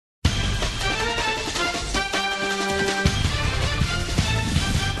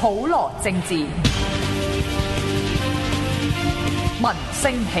普羅政治，民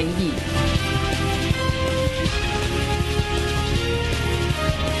聲起義。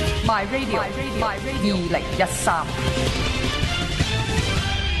My Radio 2013。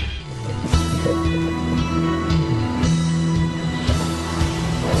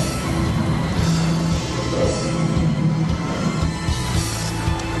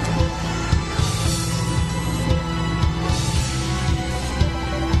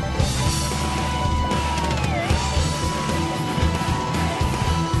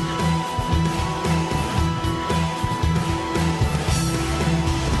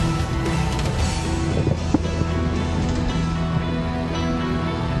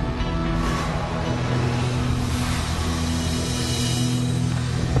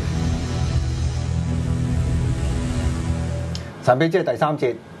神秘即係第三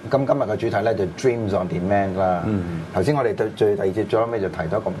節，咁今日嘅主題咧就 Dreams on Demand 啦。頭先我哋對第二節最後尾就提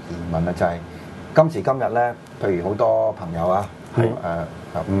到一個疑問啦，就係、是、今時今日咧，譬如好多朋友啊，係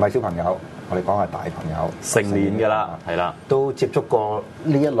唔係小朋友，我哋講係大朋友，成年㗎啦，係啦，都接觸過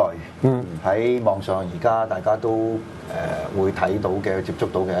呢一類。喺網上而家大家都會睇到嘅、接觸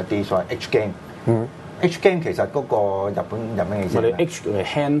到嘅一啲所謂 H game。H game 其實嗰個日本嘅意思，我哋 H 係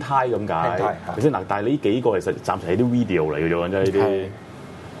hand tie 咁解，係先嗱。但係呢幾個其實暫時係啲 video 嚟嘅啫，真係呢啲。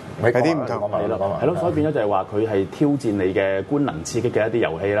有啲唔同係咯，所以變咗就係話佢係挑戰你嘅官能刺激嘅一啲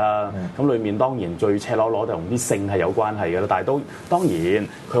遊戲啦。咁裡面當然最赤裸裸就同啲性係有關係嘅啦，但係都當然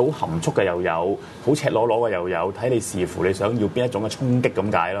佢好含蓄嘅又有，好赤裸裸嘅又有，睇你視乎你想要邊一種嘅衝擊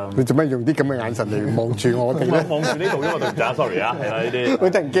咁解咯。你做咩用啲咁嘅眼神嚟望住我哋咧？望住呢度啫嘛，對唔住 sorry 啊，係啦呢啲。我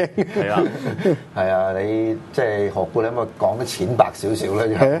真係驚。係啊，係啊，你即係學過你咁啊講得淺白少少啦。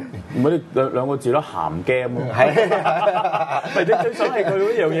係啊，唔係你兩個字咯，鹹 game 咯。係，咪你最想係佢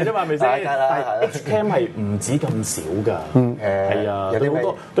嗰樣嘢啫嘛，係咪先？但係 H game 係唔止咁少㗎，係啊，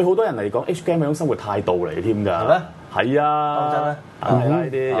對好多人嚟講 H game 係一種生活態度嚟添㗎，係咩？係啊，當真咩？係啦，呢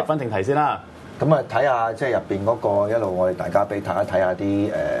啲入翻正題先啦。咁啊，睇下即係入邊嗰個一路我哋大家俾大家睇下啲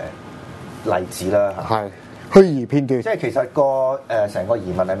例子啦。係虛擬片段。即係其實個成個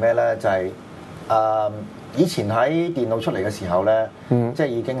疑問係咩咧？就係、以前喺電腦出嚟嘅時候咧，即係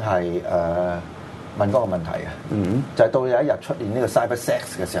已經係問嗰個問題嘅，就係到有一日出現呢個 cyber sex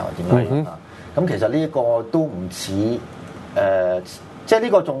嘅時候係點樣啊？咁其實呢一個都唔似即係呢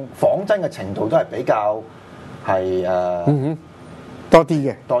個仲仿真嘅程度都係比較係多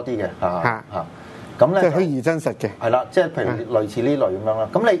啲嘅嚇。咁咧即係虛擬真實嘅，係啦，即係譬如類似呢類咁樣啦。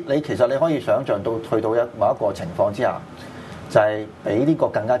咁你其實你可以想像到去到某一個情況之下，就係比呢個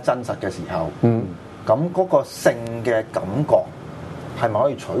更加真實嘅時候，咁嗰個性嘅感覺係咪可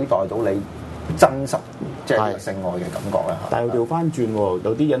以取代到你真實即係性愛嘅感覺咧？但係又調翻轉喎，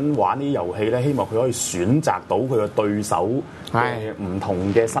有啲人玩呢啲遊戲咧，希望佢可以選擇到佢嘅對手嘅唔同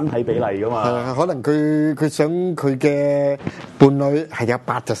嘅身體比例噶嘛。可能佢想佢嘅伴侶係有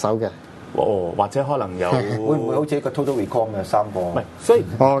8隻手嘅。或者可能有會唔會好似一個 Total Recall 嘅3個？唔係，所以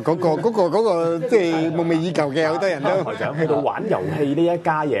嗰個即係夢寐以求嘅，好多人都去到玩遊戲呢一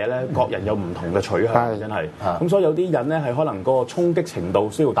家嘢咧，各人有唔同嘅取向，真係。咁所以有啲人咧係可能嗰個衝擊程度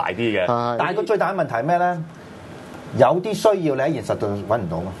需要大啲嘅。但係個最大嘅問題係咩咧？有啲需要你喺現實度揾唔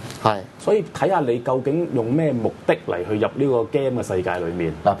到嘛。係，所以睇下你究竟用咩目的嚟去入呢個 game 嘅世界裏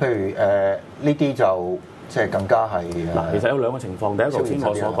面。嗱，譬如呢啲就。即係更加係嗱，其實有兩個情況。第一個頭先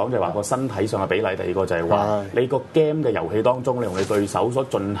我所講就係話個身體上嘅比例，第二個就係話你個 game 嘅遊戲當中，你同你對手所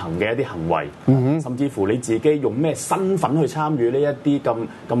進行嘅一啲行為，甚至乎你自己用咩身份去參與呢一啲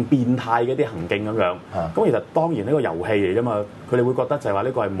咁變態嘅一啲行徑咁樣。咁其實當然呢個遊戲嚟啫嘛，佢哋會覺得就係話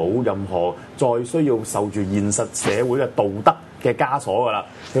呢個係冇任何再需要受住現實社會嘅道德嘅枷鎖㗎啦，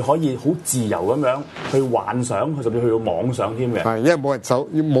佢可以好自由咁樣去幻想，佢甚至去到妄想添嘅。係，因為冇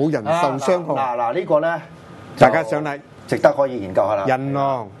人受傷害。嗱呢個咧。大家上嚟，值得可以研究下啦。人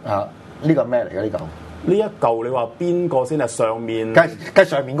狼呢個咩嚟嘅呢嚿？呢一嚿你話邊個先係上面？計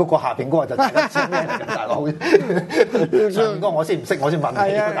上面嗰個，下邊嗰個就大家知咩嚟嘅大佬？上面嗰個我先唔識，我先問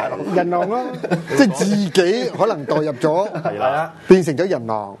你大佬。人狼咯，即係自己可能代入咗，係啦，變成咗人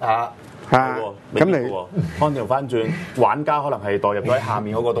狼咁你看調翻轉，玩家可能係代入咗喺下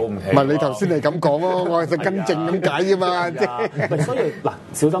面嗰個都唔奇。唔係你頭先係咁講咯，我係更正咁解啫嘛。所以嗱，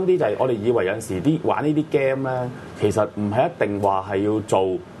小心啲就係我哋以為有陣時玩呢啲 game 咧，其實唔係一定話係要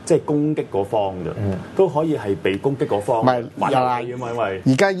做即係攻擊嗰方嘅，都可以係被攻擊嗰方。唔係玩遊戲啊嘛，因為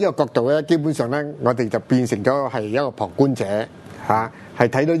而家呢個角度咧，基本上咧，我哋就變成咗係一個旁觀者係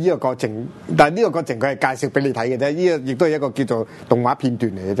睇到呢個過程，但係呢個過程佢係介紹俾你睇嘅啫。呢個亦都係一個叫做動畫片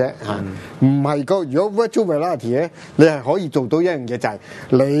段嚟嘅啫，唔係個如果 virtual reality 咧，你係可以做到一樣嘢，就係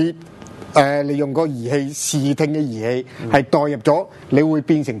你利用個儀器視聽嘅儀器係代入咗，你會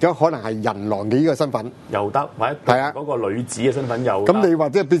變成咗可能係人狼嘅呢個身份，又得，或者嗰個女子嘅身份又咁你或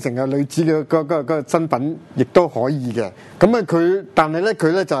者變成個女子嘅個身份，亦都可以嘅。咁啊但係咧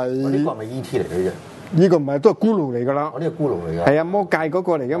佢咧就係呢個係咪 E.T. 嚟嘅啫？呢個唔係都係咕嚕嚟㗎啦。我呢個咕嚕嚟㗎。係啊，魔界嗰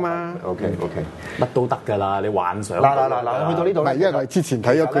個嚟㗎嘛。OK，乜都得㗎啦，你幻想。嗱，去到呢度咧，因為我之前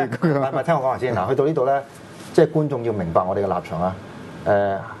睇咗佢。唔係聽我講下先。嗱，去到呢度咧，即係觀眾要明白我哋嘅立場啊。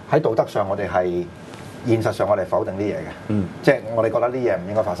喺道德上，我哋係現實上，我哋否定啲嘢嘅。即係我哋覺得呢嘢唔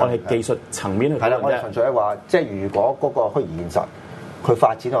應該發生。我係技術層面去睇。係啦，我哋純粹係話，即係如果嗰個虛擬現實佢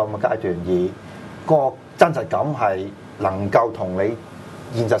發展到咁嘅階段，而個真實感係能夠同你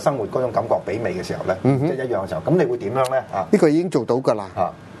現實生活嗰種感覺媲美嘅時候咧，即係一樣嘅時候，咁你會點樣咧？呢個已經做到㗎啦。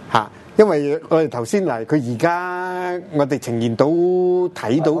因為我哋頭先嗱，佢而家我哋呈現到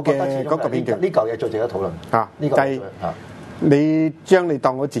睇到嘅嗰個片段，呢嚿嘢最值得討論。呢個係你將你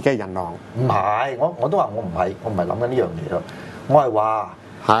當我自己係人狼？唔係，我都話我唔係諗緊呢樣嘢咯。我係話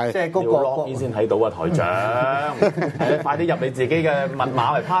即係嗰個 login 先睇到啊，台長，快啲入你自己嘅密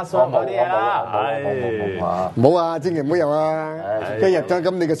碼嚟 password 嗰啲啊！冇啊，千祈唔好有啊！一入咗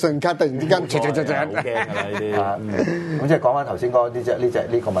咁，你嘅信用卡突然之間，好驚㗎啦呢啲。咁即係講翻頭先嗰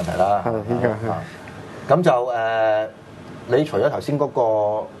呢個問題啦。咁就你除咗頭先嗰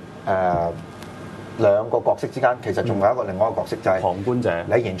個兩個角色之間，其實仲有另外一個角色，就係旁觀者。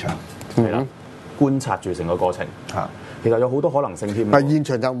你喺現場係啦，觀察住成個過程。其實有好多可能性添。係現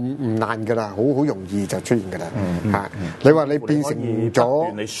場就唔難㗎啦，好容易就出現㗎啦。你話你變成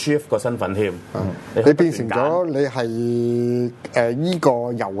咗你 shift 個身份添，你變成咗你係呢個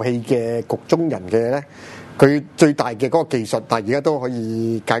遊戲嘅局中人嘅咧，佢最大嘅嗰個技術，但係而家都可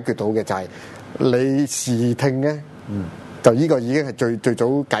以解決到嘅就係你視聽咧。就呢個已經係最早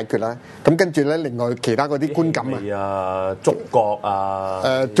解決啦。咁跟住咧，另外其他嗰啲觀感啊、觸覺啊，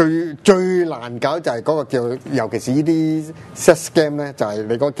最難搞就係嗰個叫，尤其是呢啲 sex game 咧，就係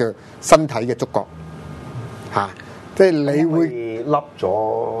你嗰個叫身體嘅觸覺嚇，即係你會笠咗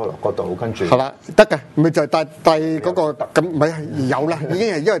落嗰度，跟住係啦，得嘅，咪就係戴嗰個咁，唔係有啦，已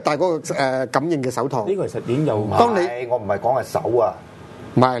經係因為戴嗰個感應嘅手套。呢個其實已經有。當你我唔係講係手啊。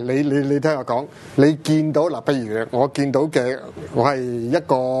唔係你聽我講，你見到嗱，譬如我見到嘅，我係一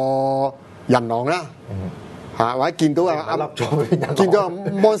個人狼啦，或者見到見到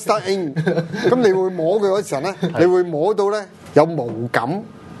Monster Inc， 咁你會摸佢嗰時候咧，你會摸到咧有毛感。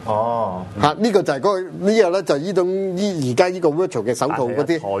呢個就係嗰個呢個咧，就係呢種而家呢個 virtual 嘅手套嗰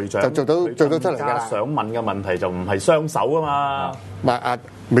啲，就做到出嚟㗎啦。想問嘅問題就唔係雙手啊嘛，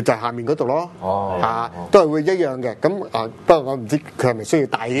咪就係下面嗰度咯，都係會一樣嘅。咁不過我唔知佢係咪需要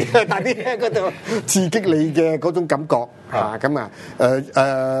大啲喺嗰度刺激你嘅嗰種感覺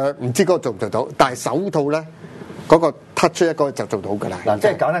唔知嗰個做唔做到？但係手套咧嗰個 touch 一個就做到㗎啦。嗱，即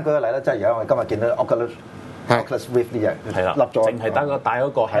係簡單舉個例啦，即係而家我哋今日見到 Oculus Rift 呢樣係啦，笠咗，淨係得個戴嗰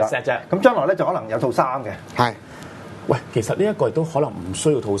個 headset 啫。咁將來咧就可能有套衫嘅。係。喂，其實呢一個亦都可能唔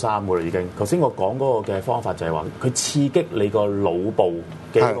需要套衫㗎啦，已經。頭先我講嗰個嘅方法就係話，佢刺激你個腦部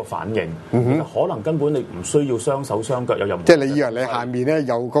嘅一個反應，可能根本你唔需要雙手雙腳有任何。即係你以為你下面咧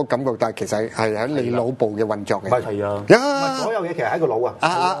有個感覺，但係其實係喺你腦部嘅運作嘅。係啊，唔係所有嘢其實喺個腦啊。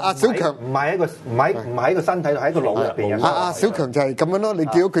阿小強唔係喺個身體度，喺個腦入邊嘅。阿小強就係咁樣咯，你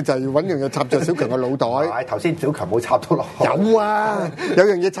見到佢就係揾樣嘢插著小強個腦袋。係頭先小強冇插到落。有啊，有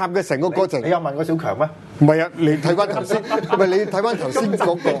樣嘢插嘅成個過程。你有問過小強咩？唔係啊，你睇翻頭先，唔係你睇翻頭先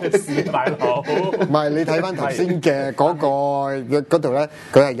嗰個是大佬。唔係你睇翻頭先嘅嗰度咧，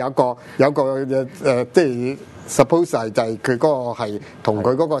佢係有個即係 suppose 就係佢嗰個係同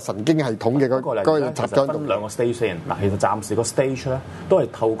佢嗰個神經系統嘅嗰個插咗。分兩個 stage 先。嗱，其實暫時個 stage 咧都係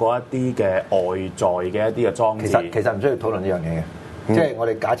透過一啲嘅外在嘅一啲嘅裝置。其實唔需要討論呢樣嘢嘅，即係我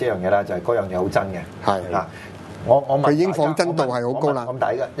哋假設一樣嘢啦，就係嗰樣嘢好真嘅。係啊，我問佢已經仿真度係好高啦。咁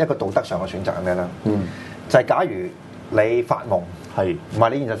第一個道德上嘅選擇係咩咧？就係假如你發夢，係唔係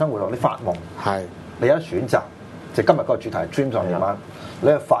你現實生活度？你發夢，係你有得選擇，就今日嗰個主題 dream 上夜晚，你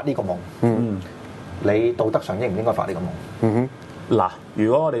去發呢個夢，你道德上應唔應該發呢個夢？嗱，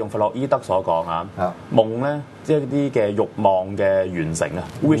如果我哋用弗洛伊德所講啊，夢咧即係一啲嘅慾望嘅完成啊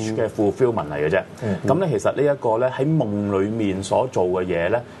，wish 嘅 fulfillment 嚟嘅啫。咁咧其實呢一個咧喺夢裡面所做嘅嘢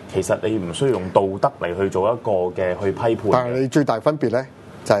咧，其實你唔需要用道德嚟去做一個嘅去批判。但係你最大分別咧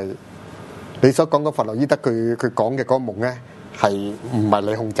就係你所講嘅弗洛伊德佢講嘅嗰個夢咧係唔係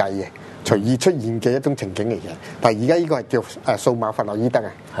你控制嘅？隨意出現嘅一種情景嚟嘅，但係而家呢個係叫數碼弗洛伊德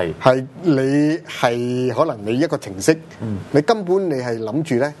啊，係你係可能你一個程式，你根本你係諗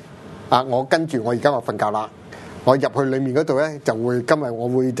住咧我跟住我而家我瞓覺啦，我入去裡面嗰度咧就會今日我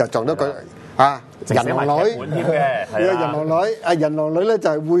會就撞到佢人狼女嘅，係人狼女人狼女咧就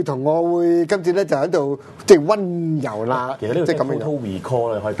係會同我會今次咧就喺度即係溫柔啦。其實呢個即係咁樣 total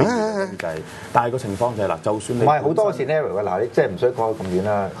recall 咧可以變嘅就係，但係個情況就係嗱，就算你唔係好多 scenario 嘅嗱，你即係唔使講咁遠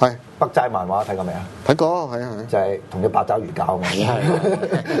啦。係北齋漫畫睇過未啊？睇過係啊，就係同隻八爪魚搞嘛。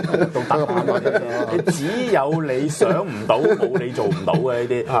到打你只有你想唔到，冇你做唔到嘅呢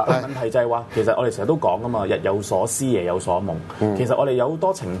啲。問題就係話，其實我哋成日都講噶嘛，日有所思，夜有所夢。其實我哋有好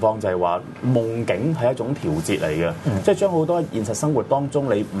多情況就係話，夢境係一種調節嚟嘅，即係將好多現實生活當中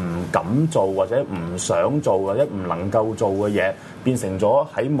你唔敢做或者唔想做或者唔能夠做嘅嘢，變成咗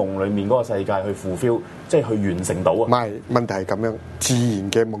喺夢裡面嗰個世界去 fulfill，即係去完成到啊。唔係問題係咁樣，自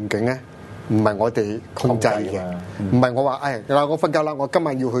然嘅夢境咧。唔係我哋控制嘅，唔係我話嗱我瞓覺啦，我今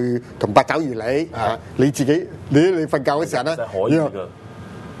晚要去同八爪魚你你自己你瞓覺嘅時候咧，可以㗎。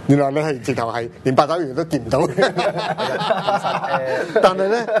原來你係直頭係連八爪魚都見唔到，但係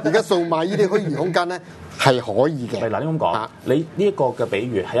咧而家數碼呢啲虛擬空間咧係可以嘅。嗱，你咁講，你呢一個嘅比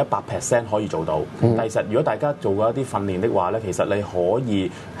喻係100% 可以做到。但其實如果大家做過一啲訓練的話咧，其實你可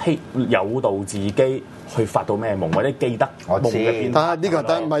以誘導自己去發到咩夢，或者記得夢嘅邊。呢個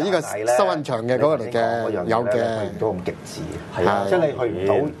得唔係呢個收銀場嘅嗰個嚟嘅，有嘅。去唔到咁極致，係啊，即係你去唔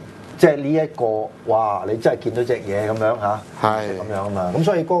到。即係呢一個，哇！你真係見到隻嘢咁樣嚇，係咁樣啊嘛。咁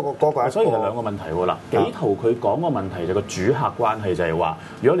所以嗰個，所以係兩個問題喎嗱。幾圖佢講個問題就個主客關係就係話，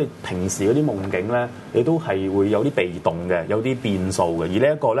如果你平時嗰啲夢境咧，你都係會有啲被動嘅，有啲變數嘅。而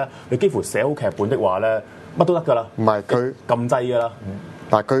呢一個咧，你幾乎寫好劇本的話咧，乜都得㗎啦。唔係佢撳掣㗎啦。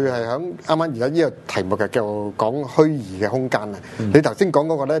嗱，佢係響啱啱而家呢個題目嘅叫講虛擬嘅空間啊。你頭先講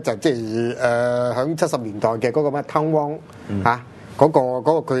嗰個咧就即係響70年代嘅嗰個咩湯汪嚇。嗰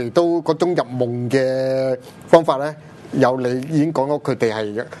個佢哋都嗰種入夢嘅方法咧，有你已經講咗，佢哋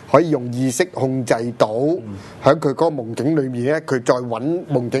係可以用意識控制到，喺佢嗰個夢境裏面咧，佢再揾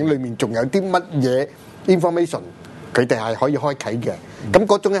夢境裏面仲有啲乜嘢 information，佢哋係可以開啓嘅。咁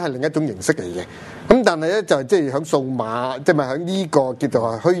嗰種咧係另一種形式嚟嘅。咁但係咧就即係喺數碼，即係咪喺呢個叫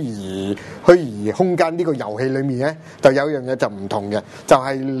做虛擬空間呢個遊戲裏面咧，就有樣嘢就唔同嘅，就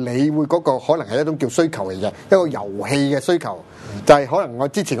係你會嗰個可能係一種叫需求嚟嘅，一個遊戲嘅需求。就係可能我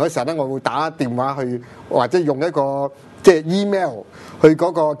之前嗰時候咧，我會打電話去，或者用一個即係 email 去嗰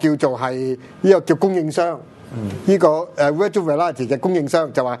個叫做係呢個叫供應商，呢個virtual reality 嘅供應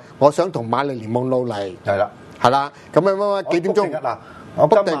商就話我想同瑪麗蓮夢露嚟，係啦，咁樣幾點鐘？嗱，我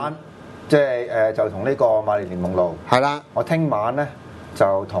今晚即係就同呢個瑪麗蓮夢露係啦，我聽晚咧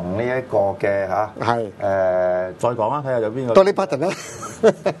就同呢一個嘅再講啊，睇下有邊個。Dolly Parton 啦。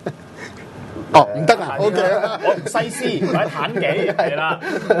哦，唔得啊 ！OK，我唔西施，唔係坦幾，係啦。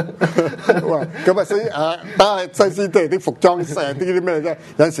喂，咁啊，所以打下西施都係啲服裝啲咩啫？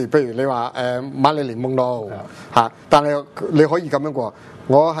有陣時，譬如你話瑪麗蓮夢露嚇，但係你可以咁樣喎，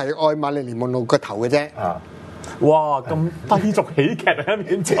我係愛瑪麗蓮夢露個頭嘅啫。哇！咁低俗喜劇喺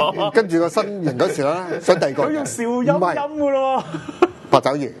面咗。跟住個身形嗰時啦，想第二個。佢用笑音㗎咯。八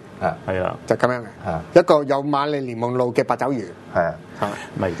爪魚係啊，就咁樣嘅，一個有瑪麗蓮夢露嘅八爪魚。係啊，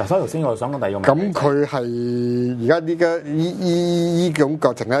唔係，所以頭先我想講第二個問題。咁佢係而家呢個依種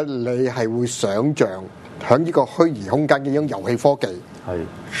過程咧，你係會想像喺呢個虛擬空間嘅一種遊戲科技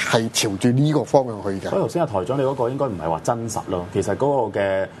係朝住呢個方向去嘅。所以頭先阿台長你嗰個應該唔係話真實咯，其實嗰個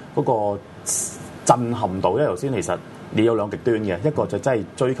嘅嗰個震撼度，因為頭先其實你有兩極端嘅，一個就真係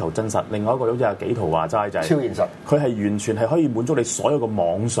追求真實，另外一個好似阿幾圖話齋就係超現實。佢係完全係可以滿足你所有嘅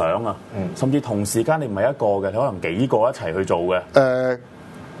妄想啊，甚至同時間你唔係一個嘅，你可能幾個一齊去做嘅。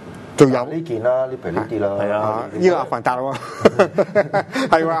仲有呢件啦，呢譬如呢啲啦，係啊，呢個阿凡達喎，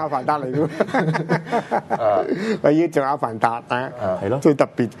係喎阿凡達嚟嘅，我依仲阿凡達啊，係咯，最特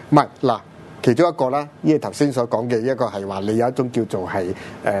別唔係嗱。其中一個啦，呢個頭先所講嘅一個係話你有一種叫做係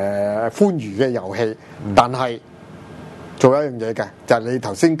歡愉嘅遊戲，但係做一樣嘢嘅，就係你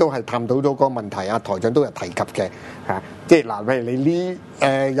頭先都係探討到嗰個問題啊，台長都有提及嘅嚇，即係嗱，譬如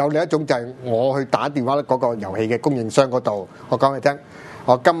你有另一種就係我去打電話嗰個遊戲嘅供應商嗰度，我講你聽，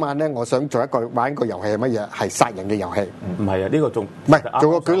我今晚咧我想做玩一個遊戲係乜嘢？係殺人嘅遊戲。唔係啊，呢個仲唔係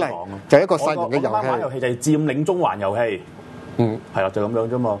做個舉例，就係一個殺人嘅遊戲。玩遊戲就係佔領中環遊戲。係啦，就咁樣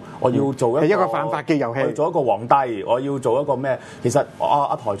啫嘛。我要做一個犯法嘅遊戲，我要做一個皇帝，我要做一個咩？其實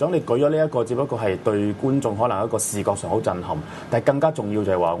阿台長你舉咗呢一個，只不過係對觀眾可能一個視覺上好震撼，但係更加重要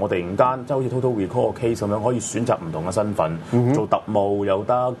就係話，我突然間即係好似 Total Recall 個 case 咁樣，可以選擇唔同嘅身份，做特務又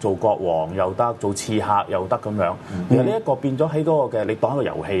得，做國王又得，做刺客又得咁樣。其實呢一個變咗喺嗰個嘅，你當一個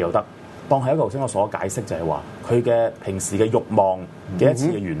遊戲又得，當係一個頭先我所解釋就係話，佢嘅平時嘅慾望嘅一次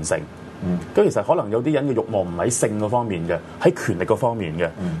嘅完成。咁其實可能有啲人嘅慾望唔喺性嗰方面嘅，喺權力嗰方面嘅，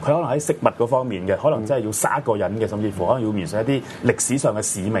佢可能喺食物嗰方面嘅，可能真係要殺一個人嘅，甚至乎可能要完成一啲歷史上嘅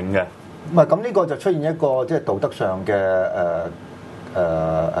使命嘅。唔係咁呢個就出現一個即係道德上嘅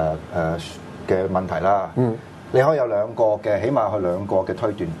嘅問題啦。嗯，你可以有兩個嘅，起碼有兩個嘅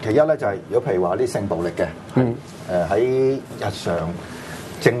推斷。其一咧就係、是、如果譬如話啲性暴力嘅，喺日常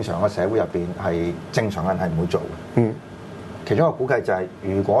正常嘅社會入邊係正常人係唔會做嘅。嗯，其中一個估計就係、是、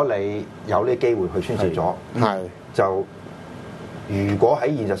如果你有呢個機會去宣泄咗，係就如果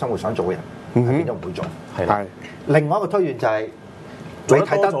喺現實生活想做嘅人，係變咗唔會做。係另外一個推斷就係、是。你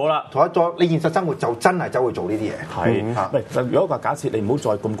睇得咗啦，做得咗，你現實生活就真係走去做呢啲嘢。係，喂，如果話假設你唔好再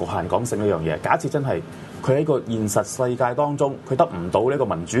咁局限講性呢樣嘢，假設真係佢喺個現實世界當中，佢得唔到呢個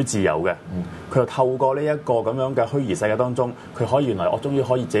民主自由嘅，佢又透過呢一個咁樣嘅虛擬世界當中，佢可以原來我終於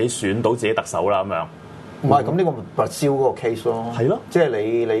可以自己選到自己特首啦咁樣。唔係，咁呢個咪拔燒嗰個 case 咯。係咯，即係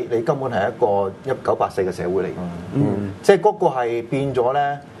你根本係一個1984嘅社會嚟㗎嘛。即係嗰個係變咗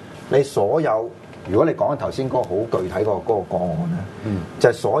咧，你所有。如果你講緊頭先嗰個好具體嗰個個案咧，就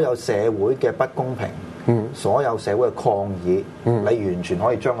係所有社會嘅不公平，所有社會嘅抗議，你完全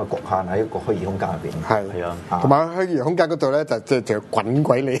可以將佢局限喺一個虛擬空間入邊。係啊，同埋虛擬空間嗰度咧，就滾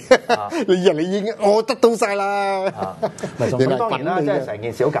鬼你，你以為你已經我得到晒啦。咁當然啦，即係成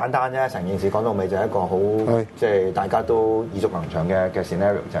件事好簡單啫。成件事講到尾就係一個好，即係大家都耳熟能詳嘅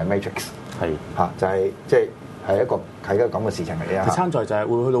scenario，就係 Matrix。係嚇，就係即係。係一個咁嘅事情嚟嘅。佢參在就係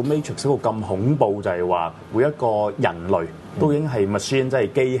會去到 Matrix 嗰個咁恐怖，就係話每一個人類都已經係 machine，即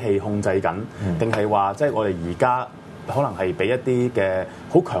係機器控制緊，定係話即係我哋而家可能係俾一啲嘅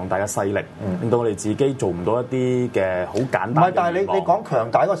好強大嘅勢力，令到我哋自己做唔到一啲嘅好簡單。唔係，但係你講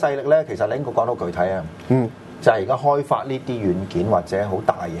強大嗰個勢力咧，其實你應該講到具體啊。就係而家開發呢啲軟件或者好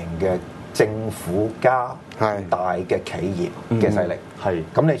大型嘅政府加大嘅企業嘅勢力。係，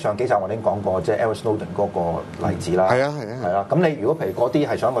咁你上幾集我已經講過，即係 Edward Snowden 嗰個例子啦。係啊，係啦。咁你如果譬如嗰啲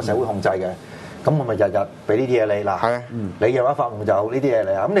係想個社會控制嘅，咁我咪日日俾呢啲嘢你啦。係啊，你夜晚發夢就呢啲嘢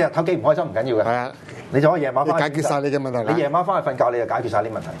嚟啊。咁你日頭幾唔開心唔緊要嘅。係啊，你就可以夜晚翻解決晒你嘅問題。你夜晚翻去瞓覺，你就解決晒啲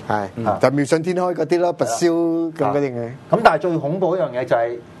問題。係，就妙想天開嗰啲咯，拔燒咁嗰啲嘅。咁但係最恐怖一樣嘢就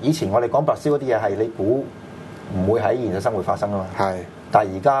係，以前我哋講拔燒嗰啲嘢係你估唔會喺現實生活發生啊嘛。係，但係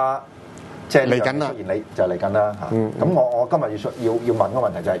而家。即係嚟緊啦，出現你就嚟緊啦嚇。咁我今日要問個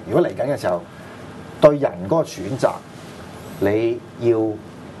問題就係，如果嚟緊嘅時候，對人嗰個選擇，你要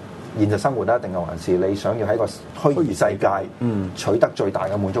現實生活啦，定係還是你想要喺個虛擬世界取得最大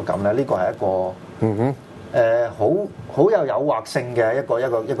嘅滿足感咧？呢個係一個好有誘惑性嘅一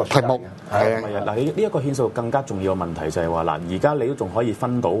個題目。係啊，嗱，你呢一個牽涉更加重要嘅問題就係話嗱，而家你都仲可以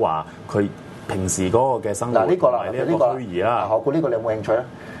分到話佢平時嗰個嘅生活同埋呢一個虛擬啦。學過呢個你有冇興趣咧？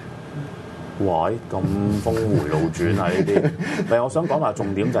喂，咁峰迴路轉啊！呢啲，但係我想講話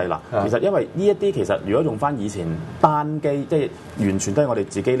重點就係嗱，其實因為呢一啲其實如果用翻以前單機，即係完全都係我哋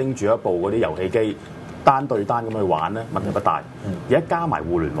自己拎住一部嗰啲遊戲機單對單咁去玩咧，問題不大。而家加埋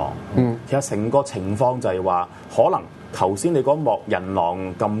互聯網，其實成個情況就係話，可能頭先你嗰幕人狼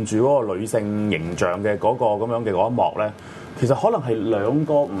撳住嗰個女性形象嘅嗰個咁樣嘅嗰一幕咧，其實可能係兩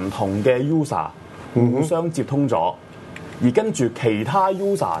個唔同嘅 user 互相接通咗。而跟住其他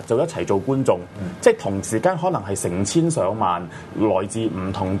user 就一齊做觀眾，即係同時間可能係成千上萬來自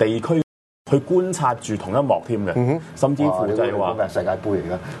唔同地區去觀察住同一幕添嘅，甚至乎就係話咩世界盃嚟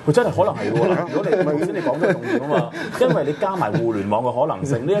㗎？佢真係可能係喎。如果你頭先你講嘅重點啊嘛，因為你加埋互聯網嘅可能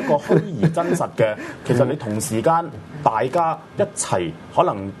性，呢一個虛擬真實嘅，其實你同時間大家一齊可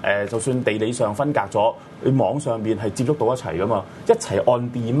能就算地理上分隔咗，你網上邊係接觸到一齊㗎嘛，一齊on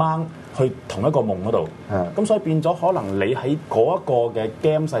demand。去同一個夢嗰度，咁所以變咗可能你喺嗰一個嘅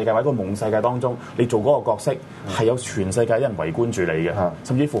game 世界或者個夢世界當中，你做嗰個角色係有全世界人圍觀住你嘅，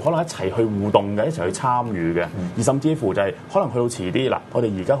甚至乎可能一齊去互動嘅，一齊去參與嘅，而甚至乎就係可能去到遲啲啦，我哋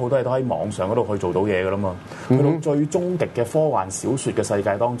而家好多嘢都喺網上嗰度去做到嘢噶啦嘛，去到最終極嘅科幻小説嘅世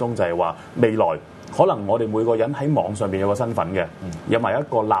界當中，就係話未來。可能我哋每個人喺網上邊有個身份嘅，有埋一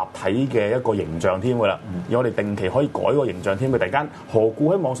個立體嘅一個形象添㗎啦。而我哋定期可以改個形象添，佢突然間何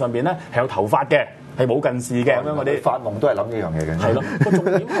故喺網上邊咧係有頭髮嘅，係冇近視嘅咁樣嗰啲。發夢都係諗呢樣嘢嘅。係咯，個重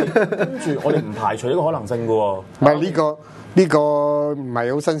點係跟住我哋唔排除呢個可能性嘅喎。唔係呢個唔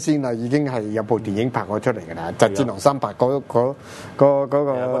係好新鮮啦，已經係有部電影拍過出嚟㗎啦，就《戰狼300》嗰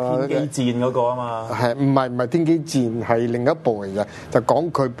個天機戰嗰個啊嘛。係唔係天機戰係另一部嚟嘅？就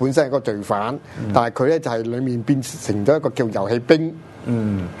講佢本身係個罪犯，但係佢咧就係裡面變成咗一個叫遊戲兵。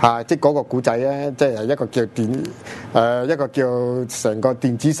即係嗰個古仔咧，即係一個叫一個叫成個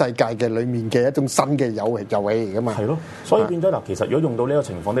電子世界嘅裡面嘅一種新嘅遊戲嚟噶嘛。係咯，所以變咗嗱，其實如果用到呢個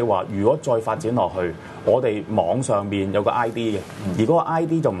情況的話，如果再發展落去，我哋網上面有個 ID 嘅，而嗰個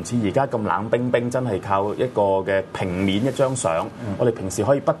ID 就唔似而家咁冷冰冰，真係靠一個嘅平面一張相。我哋平時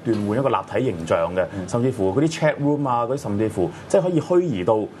可以不斷換一個立體形象嘅，甚至乎嗰啲 chat room 啊，嗰啲甚至乎即係可以虛擬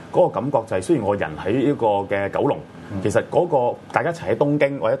到嗰個感覺就係，雖然我人喺呢個嘅九龍，其實嗰個大家一齊喺東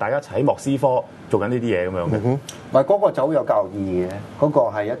京或者大家一齊喺莫斯科做緊呢啲嘢咁樣嘅。唔係嗰個就好有教育意義嘅，嗰個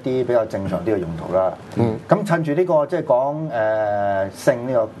係一啲比較正常啲嘅用途啦。咁趁住呢個即係講性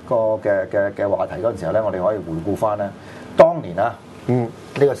呢個嘅話題嗰陣時候咧，我哋可以回顧翻咧，當年啊，呢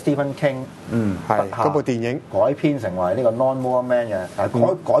個 Stephen King 係嗰部電影改編成為呢個 Non-More Man 嘅，改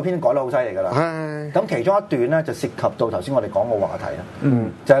編改得好犀利㗎啦。咁其中一段咧就涉及到頭先我哋講個話題啦，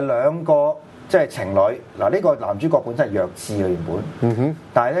就係兩個即係情侶嗱，呢個男主角本身係弱智嘅原本，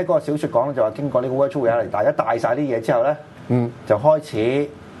但係咧嗰個小説講咧就話經過呢個 virtual reality，大家帶晒啲嘢之後咧，就開始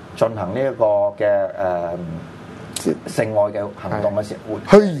進行呢一個嘅性愛嘅行動嘅時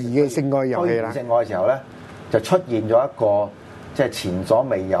候，虛擬嘅性愛遊戲啦。性愛嘅時候咧，就出現咗一個即係前所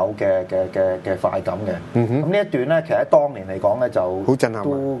未有嘅快感嘅。咁呢一段咧，其實喺當年嚟講咧就好震撼，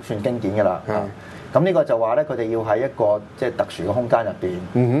都算經典㗎啦。咁呢個就話咧，佢哋要喺一個即係特殊嘅空間入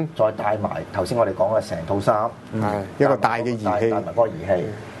邊，再帶埋頭先我哋講嘅成套衫，一個大嘅儀器，帶埋嗰個儀器。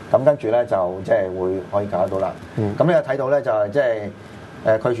咁跟住咧就即係會可以搞得到啦。咁你又睇到咧就係即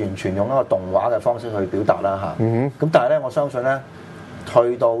係佢完全用一個動畫嘅方式去表達啦嚇。咁但係咧，我相信咧，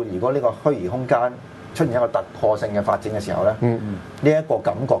去到如果呢個虛擬空間出現一個突破性嘅發展嘅時候咧，呢一個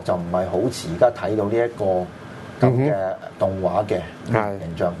感覺就唔係好似而家睇到呢一個咁嘅動畫嘅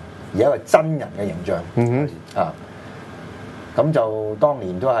形象。而一個真人嘅形象，咁就當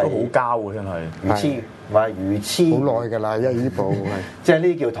年都係都好膠喎，真係魚痴，唔係魚痴，好耐㗎啦，因為呢部即係呢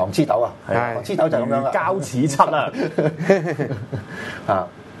啲叫糖黐豆啊，糖黐豆就係咁樣啦，膠似漆啊，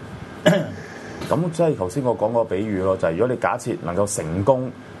咁即係頭先我講個比喻咯，就係如果你假設能夠成功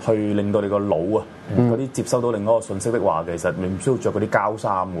去令到你個腦啊嗰啲接收到另一個信息的話，其實你唔需要着嗰啲膠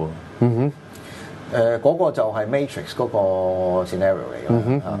衫喎。嗰個就係 Matrix 嗰個 scenario 嚟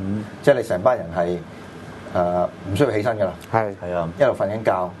㗎，即係你成班人係唔需要起身㗎啦，係啊，一路瞓緊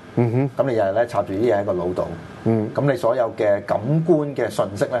覺，咁你日日咧插住啲嘢喺個腦度，咁你所有嘅感官嘅信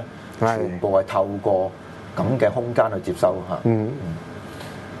息咧，全部係透過咁嘅空間去接收嚇。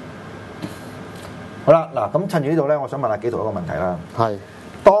好啦，嗱咁趁住呢度咧，我想問下紀陶一個問題啦。係。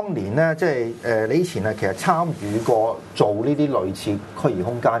當年咧，即係你以前係其實參與過做呢啲類似虛擬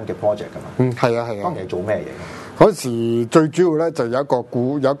空間嘅 project 㗎嘛？係啊。當年係做咩嘢嘅？嗰時最主要咧就有一個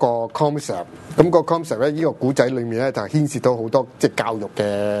有一個 concept，咁個 concept 咧呢個古仔裏面咧就牽涉到好多即係教育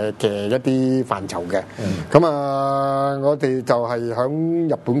嘅一啲範疇嘅。咁我哋就係喺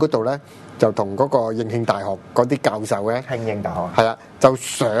日本嗰度咧，就同嗰個應慶大學嗰啲教授咧，慶應大學係啊，就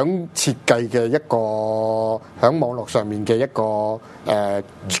想設計嘅一個喺網絡上面嘅一個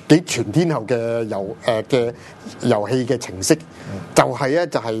幾全天候嘅遊戲嘅程式，就係咧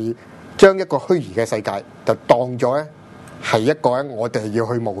就係將一個虛擬嘅世界就當咗咧係一個咧我哋要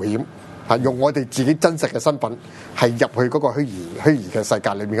去冒險，用我哋自己真實嘅身份係入去嗰個虛擬嘅世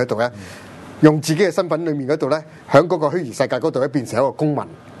界裏面嗰度咧，用自己嘅身份裏面嗰度咧，喺嗰個虛擬世界嗰度咧變成一個公民。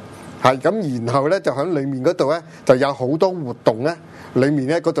係咁，然後咧就喺裏面嗰度咧就有好多活動咧，裏面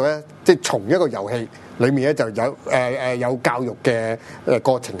咧嗰度咧即係從一個遊戲裏面咧就有有教育嘅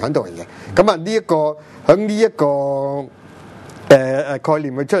過程喺度嚟嘅。咁啊呢一個喺呢一個概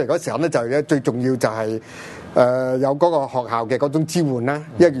念佢出嚟嗰時候咧，就最重要就係有嗰個學校嘅嗰種支援啦，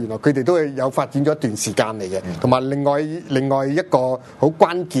因為原來佢哋都係有發展咗一段時間嚟嘅，同埋另外一個好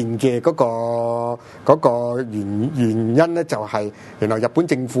關鍵嘅嗰個原因咧，就係原來日本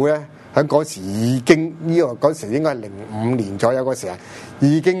政府咧喺嗰時已經嗰時應該係05年左右嗰時啊，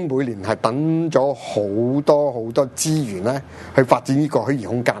已經每年係等咗好多資源咧去發展呢個虛擬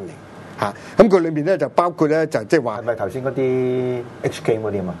空間嚟。咁佢裏面咧就包括咧就即係話係咪頭先嗰啲 H game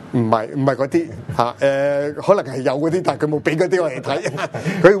嗰啲啊嘛？唔係嗰啲可能係有嗰啲，但係佢冇俾嗰啲我哋睇。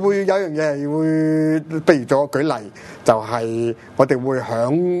佢會有一樣嘢係會，譬如做個舉例，就係我哋會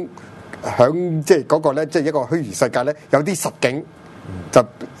響即係嗰個咧，即係一個虛擬世界咧，有啲實景就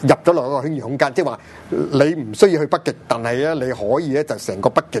入咗落一個虛擬空間，即係話你唔需要去北極，但係咧你可以咧就成個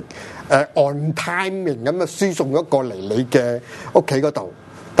北極on timing 咁啊輸送咗過嚟你嘅屋企嗰度。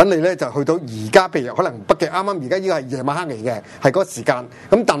等你咧就去到而家，譬如可能北極啱啱而家呢個係夜晚黑嚟嘅，係嗰個時間。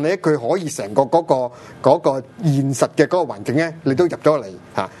咁但係咧佢可以成個嗰個現實嘅嗰個環境咧，你都入咗嚟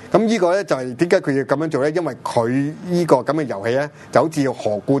嚇。咁呢個咧就係點解佢要咁樣做咧？因為佢呢個咁嘅遊戲咧，就好似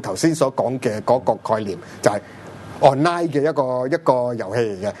何故頭先所講嘅嗰個概念，就係 online 嘅一個遊戲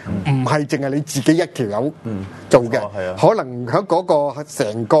嚟嘅，唔係淨係你自己一條友做嘅，可能喺嗰個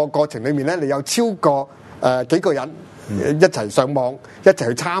成個過程裏面咧，你有超過幾個人一齊上網，一齊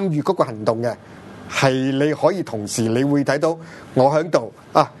去參與嗰個行動嘅，係你可以同時你會睇到我喺度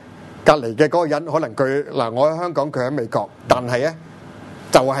啊，隔離嘅嗰個人可能佢嗱我喺香港，佢喺美國，但係咧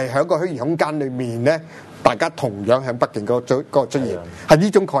就係喺個虛擬空間裏面咧。大家同樣喺北京嗰個出現，係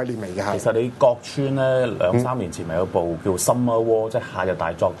呢種概念嚟嘅。其實你國村咧2-3年前咪有部叫《Summer War》，即係夏日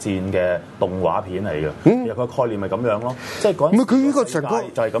大作戰嘅動畫片嚟嘅。其實個概念咪咁樣咯，即係嗰陣時佢呢個成個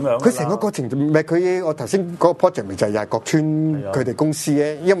就係咁樣。佢成個過程唔係佢我頭先嗰個 project 咪就係國村佢哋公司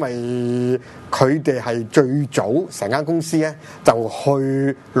咧，因為佢哋係最早成間公司咧就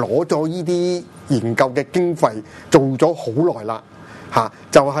去攞咗呢啲研究嘅經費，做咗好耐啦。嚇，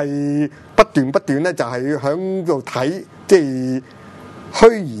就係不斷咧，就係喺度睇，即係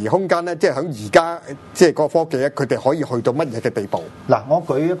虛擬空間咧，即係喺而家即係個科技咧，佢哋可以去到乜嘢嘅地步？嗱，我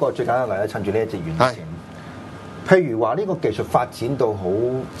舉一個最簡單嘅例子，趁住呢一節完前，譬如話呢個技術發展到好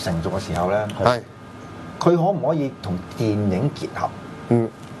成熟嘅時候咧，佢可唔可以同電影結合？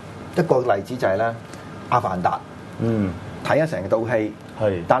一個例子就係咧《阿凡達》，睇咗成套戲，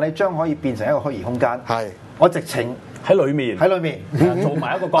但係你將可以變成一個虛擬空間，我直情。喺裏面做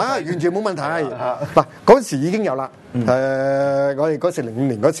埋一個角色，完全冇問題。嗱，嗰時已經有啦。我哋嗰時05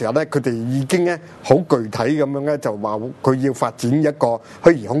年嗰時候咧，佢哋已經咧好具體咁樣咧，就話佢要發展一個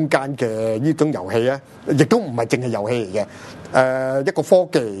虛擬空間嘅呢種遊戲咧，亦都唔係淨係遊戲嚟嘅。一個科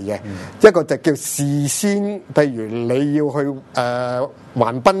技嚟嘅，一個就叫事先，譬如你要去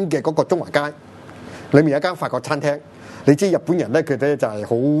橫濱嘅嗰個中華街，裏面有一間法國餐廳。你知日本人咧，佢哋就係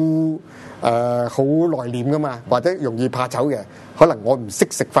好內斂噶嘛，或者容易怕醜嘅。可能我唔識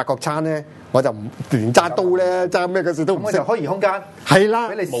食法國餐咧，我就唔連揸刀咧，揸咩嘅事都唔識。虛擬空間係啦，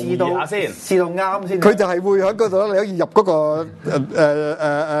俾你試到啱先。佢就係會喺嗰度你可以入嗰個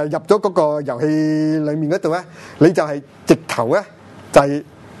入咗嗰個遊戲裡面嗰度咧，你就係直頭咧就係。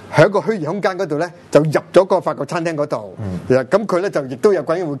喺個虛擬空間嗰度咧，就入咗個法國餐廳嗰度。咁佢咧就亦都有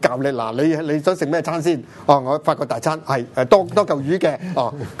個人會教你嗱，你想食咩餐先？我法國大餐係多嚿魚嘅。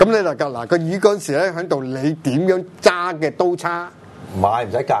咁你就嗱個魚嗰陣時咧喺度，你點樣揸嘅刀叉？唔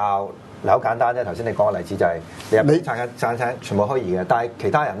使教，嗱好簡單啫。頭先你講嘅例子就係你入餐廳全部虛擬嘅，但係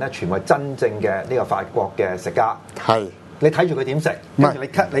其他人咧全部係真正嘅呢個法國嘅食家。係。你睇住佢點食，跟住你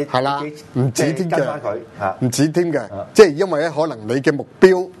cut 你係啦，唔止添嘅，唔止添嘅，即係因為咧，可能你嘅目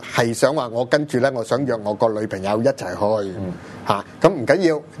標係想話我跟住咧，我想約我個女朋友一齊去嚇，咁唔緊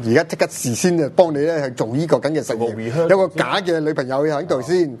要，而家即刻事先就幫你咧去做呢個咁嘅實驗，有個假嘅女朋友喺度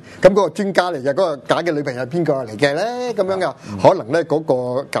先，咁嗰個專家嚟嘅，嗰個假嘅女朋友係邊個嚟嘅咧？咁樣嘅，可能咧嗰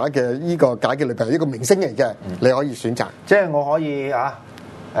個假嘅呢個假嘅女朋友呢個明星嚟嘅，你可以選擇，即係我可以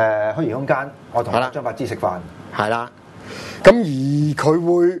虛擬空間，我同張柏芝食飯，係啦。咁而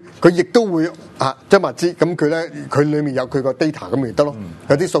佢亦都會張柏芝，咁佢咧佢裏面有佢個 data 咁咪得咯，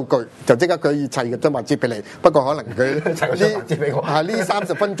有啲數據就即刻佢可以砌個張柏芝俾你。不過可能佢砌個張柏芝俾我。呢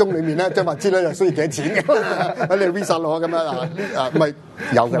30分鐘裏面咧，張柏芝咧就需要幾多錢嘅？喺你 Visa 攞咁樣唔係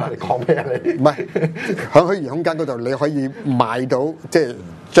有㗎啦。你講咩啊你？唔係喺虛擬空間嗰度，你可以買到即係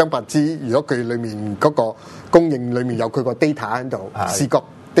張柏芝。如果佢裏面嗰個供應裏面有佢個 data 喺度，視覺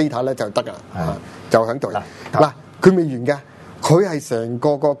data 咧就得㗎啦，就喺度嗱。佢未完嘅，佢係成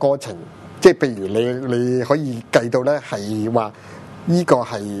個過程，即係譬如你可以計到咧，係話呢個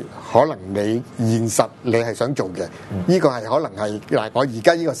係可能你現實你係想做嘅，呢個係可能係嗱，我而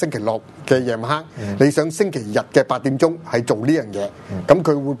家呢個星期六嘅夜晚黑，你想星期日嘅8點鐘係做呢樣嘢，咁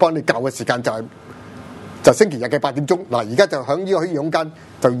佢會幫你校嘅時間就星期日嘅8點鐘。嗱，而家就喺呢個虛擬空間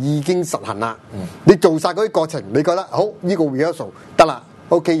就已經實行啦。你做晒嗰啲過程，你覺得好呢個 rehearsal 得啦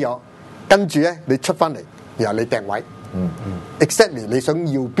 ，OK 咗，跟住咧你出翻嚟。然後你訂位，exactly 你想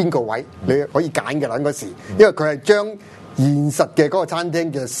要邊個位，你可以揀嘅啦嗰時，因為佢係將現實嘅嗰個餐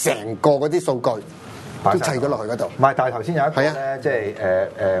廳嘅成個嗰啲數據都砌咗落去嗰度。唔係，但係頭先有一個咧，即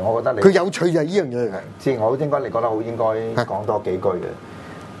係我覺得你佢有趣就係呢樣嘢嚟嘅。即係我應該你覺得好應該講多幾句嘅，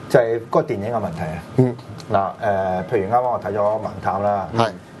就係嗰個電影嘅問題啊。譬如啱啱我睇咗《盲探》啦，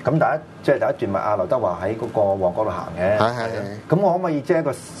咁第一段咪阿劉德華喺嗰個旺角度行嘅，咁我可唔可以即係一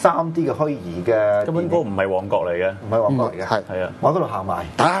個3D 嘅虛擬嘅？根本嗰個唔係旺角嚟嘅，唔係旺角嚟嘅，係啊，我喺嗰度行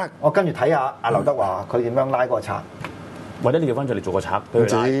埋，我跟住睇下阿劉德華佢點樣拉嗰個賊，或者你調翻出嚟做個賊，唔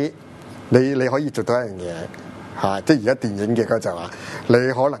止你可以做到一樣嘢即係而家電影嘅就話，你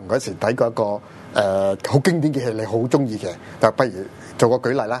可能嗰時睇過一個好經典嘅戲，你好中意嘅，就不如做個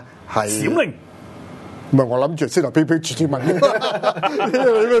舉例啦，係閃靈。唔係我諗住先頭飄飄住住問呢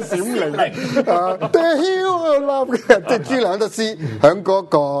個閃靈啊 The Hill Love 嘅，即係朱利安德斯喺嗰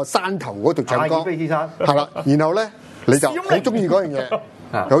個山頭嗰度唱歌，阿爾卑斯山係啦，然後咧你就好中意嗰樣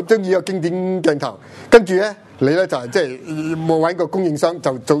嘢，好中意個經典鏡頭，跟住咧你咧就係即係冇揾個供應商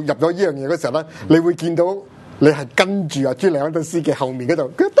就做入咗呢樣嘢嗰時候咧，你會見到你係跟住阿朱利安德斯嘅後面嗰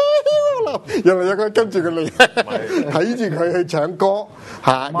度。原來有個跟住佢嚟睇住佢去唱歌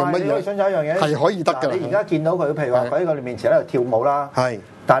嚇，用乜嘢？你可以想象一樣嘢係可以得㗎。你而家見到佢，譬如話喺佢面前喺度跳舞啦，係。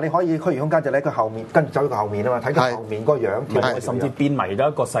但係你可以虛擬空間就喺佢後面，跟住走喺佢後面啊嘛，睇佢後面個樣跳，甚至變埋而家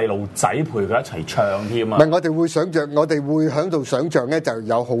一個細路仔陪佢一齊唱添啊！唔係，我哋會想像，我哋會喺度想像咧，就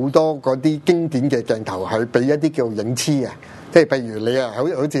有好多嗰啲經典嘅鏡頭係俾一啲叫影痴啊！即係譬如你啊，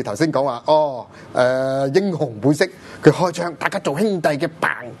好似頭先講話，英雄本色，佢開槍，大家做兄弟嘅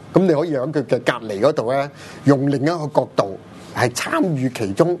棒，咁你可以喺佢嘅隔離嗰度咧，用另一個角度係參與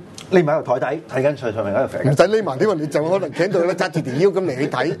其中。匿埋喺個台底睇緊蔡明喺度肥，唔使匿埋，因為你就可能企喺度咧，揸住條腰咁嚟去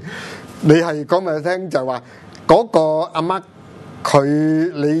睇。你係講俾佢聽就係話，嗰個阿媽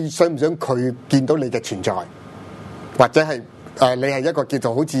佢，你想唔想佢見到你嘅存在，或者係你係一個叫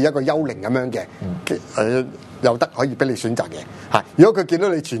做好似一個幽靈咁樣嘅，有得可以俾你選擇嘅嚇。如果佢見到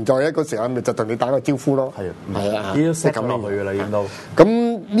你存在咧，嗰時候咪就同你打個招呼咯。係啊，已經 set 咁落去㗎啦，已經都。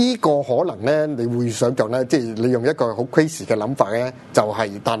咁呢個可能咧，你會想像咧，即係你用一個好 crazy 嘅諗法咧，就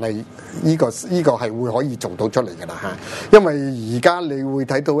係，但係呢個係會可以做到出嚟㗎啦嚇。因為而家你會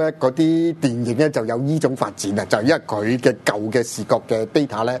睇到咧，嗰啲電影咧就有呢種發展啊，就係因為佢嘅舊嘅視覺嘅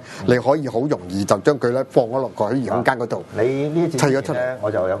data 咧，你可以好容易就將佢咧放咗落個虛擬空間嗰度。你呢一節出嚟，我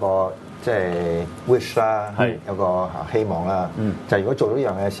就有個。即係 wish 啦，有個希望啦。就係如果做到呢樣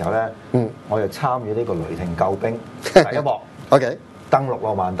嘢嘅時候咧，我就參與呢個雷霆救兵第一幕。OK，登陸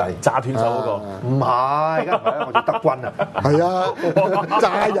諾曼第，炸斷手嗰個。唔係，梗係唔係，我做德軍啊。係啊，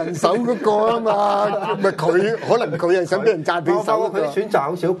炸人手嗰個啊嘛，咪佢可能佢係想俾人炸斷手。佢啲選擇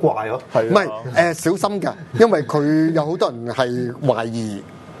好似好怪嗬。唔係小心㗎，因為佢有好多人係懷疑。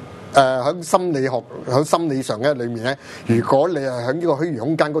喺心理學、喺心理上咧裏面咧，如果你係喺呢個虛擬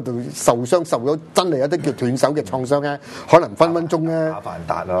空間嗰度受傷，受咗真係有啲叫斷手嘅創傷咧，可能分分鐘咧，麻煩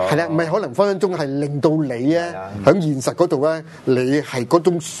達咯，係啦，唔係可能分分鐘係令到你咧喺現實嗰度咧，你係嗰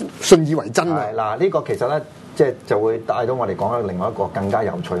種信以為真啊！嗱，呢個其實咧，即係就會帶到我哋講緊另外一個更加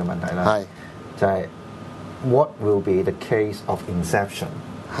有趣嘅問題啦，係就係 What will be the case of Inception？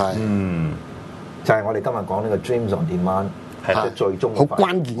 係就係我哋今日講呢個 Dreams on Demand。係最終好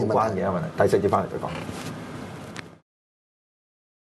關鍵嘅問題。第四節翻嚟再講。